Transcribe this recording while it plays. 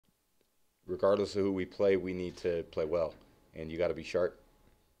regardless of who we play, we need to play well, and you got to be sharp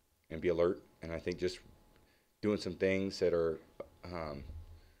and be alert. And I think just doing some things that are, um,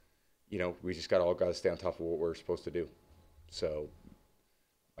 we just got to stay on top of what we're supposed to do. So,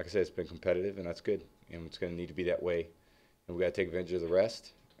 like I said, it's been competitive, and that's good, and it's going to need to be that way. And we got to take advantage of the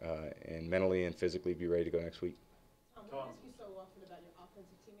rest, and mentally and physically be ready to go next week. We ask you so often about your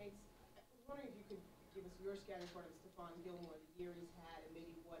offensive teammates. I was wondering if you could give us your scouting report of Stephon Gilmore, the year he's had, and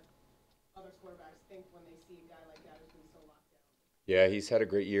maybe what other quarterbacks think when they see a guy like that who's been so locked down. Yeah, he's had a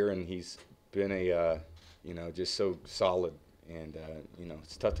great year, and he's been just so solid. And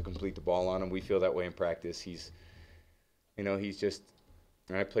it's tough to complete the ball on him. We feel that way in practice. He's just.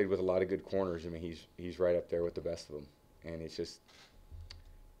 And I played with a lot of good corners. I mean, he's right up there with the best of them. And it's just,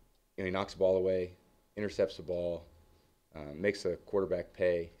 he knocks the ball away, intercepts the ball, makes the quarterback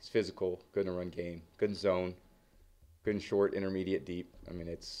pay. He's physical, good in the run game, good in zone, good in short, intermediate, deep. I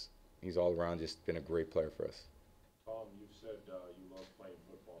mean, he's all around just been a great player for us. Tom, you've said you love playing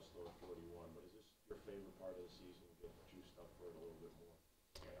football still at 41, but is this your favorite part of the season? Get juiced up for it a little bit more?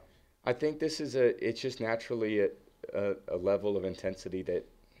 Playoffs? I think it's just naturally a level of intensity that,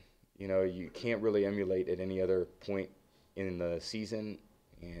 you can't really emulate at any other point in the season,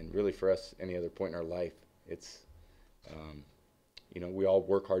 and really for us, any other point in our life. It's, we all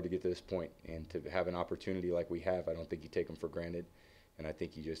work hard to get to this point, and to have an opportunity like we have, I don't think you take them for granted. And I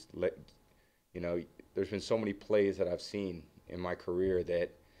think you just there's been so many plays that I've seen in my career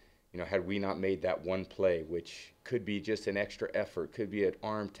that, had we not made that one play, which could be just an extra effort, could be an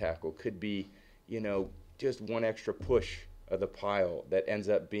arm tackle, could be, just one extra push of the pile that ends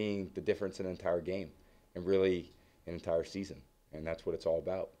up being the difference in an entire game and really an entire season. And that's what it's all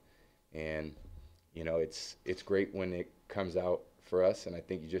about. And, it's great when it comes out for us. And I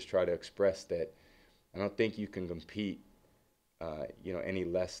think you just try to express that. I don't think you can compete, any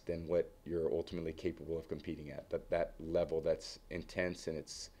less than what you're ultimately capable of competing at. That level that's intense, and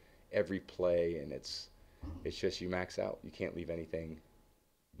it's every play, and it's just you max out. You can't leave anything,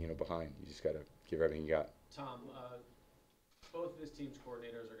 behind. You just got to give everything you got. Tom, both of his team's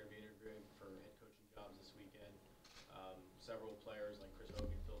coordinators are going to be interviewing for head coaching jobs this weekend. Several players like Chris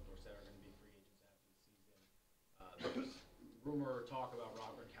Hogan, Phil Dorsett are going to be free agents after the season. There's rumor or talk about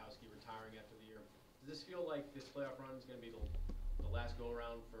Rob Gronkowski retiring after the year. Does this feel like this playoff run is going to be the last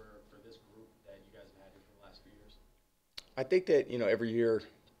go-around for this group that you guys have had here for the last few years? I think that, every year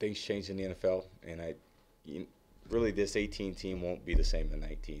things change in the NFL, and really this 18 team won't be the same as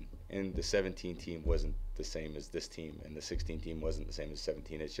 19, and the 17 team wasn't the same as this team, and the 16 team wasn't the same as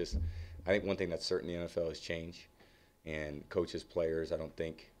 17. It's just, I think one thing that's certain in the NFL is change, and coaches, players. I don't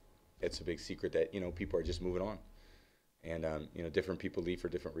think it's a big secret that people are just moving on, and different people leave for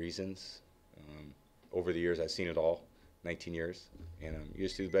different reasons. Over the years, I've seen it all, 19 years, and you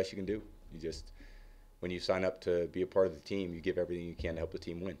just do the best you can do. You just, when you sign up to be a part of the team, you give everything you can to help the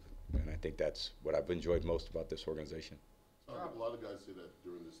team win. And I think that's what I've enjoyed most about this organization. A lot of guys say that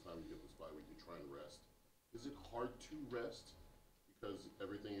during this time you get this bye week, you try and rest. Is it hard to rest because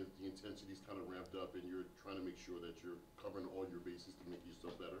everything is, the intensity is kind of ramped up, and you're trying to make sure that you're covering all your bases to make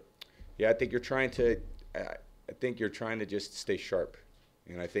yourself better? Yeah, I think you're trying to. I think you're trying to just stay sharp,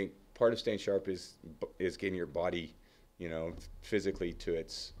 and I think part of staying sharp is getting your body, physically to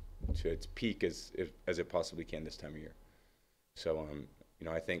its peak as it possibly can this time of year. So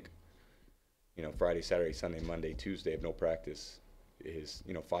I think, Friday, Saturday, Sunday, Monday, Tuesday of no practice is,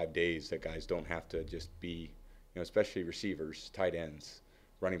 5 days that guys don't have to just be, especially receivers, tight ends,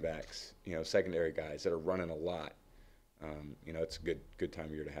 running backs, secondary guys that are running a lot. It's a good time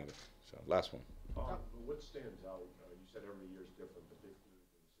of year to have it. So last one. What stands out? You said every year is different, the 15th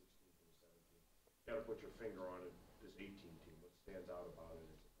and the 16th and the 17th. You got to put your finger on it. This 18 team, what stands out about it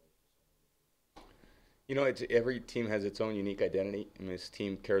as opposed to some of the teams? Every team has its own unique identity. I mean, this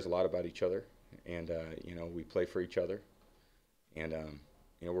team cares a lot about each other, and we play for each other, and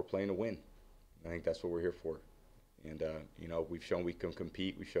we're playing to win. I think that's what we're here for. And we've shown we can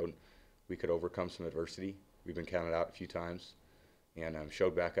compete. We've shown we could overcome some adversity. We've been counted out a few times, and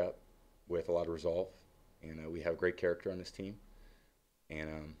showed back up with a lot of resolve. And we have great character on this team.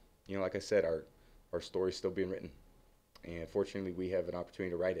 And like I said, our story's still being written, and fortunately, we have an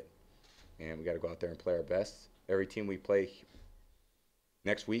opportunity to write it. And we got to go out there and play our best. Every team we play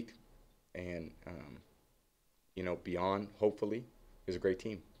next week and, beyond, hopefully, is a great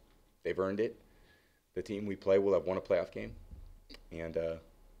team. They've earned it. The team we play will have won a playoff game. And, we're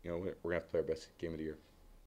going to have to play our best game of the year.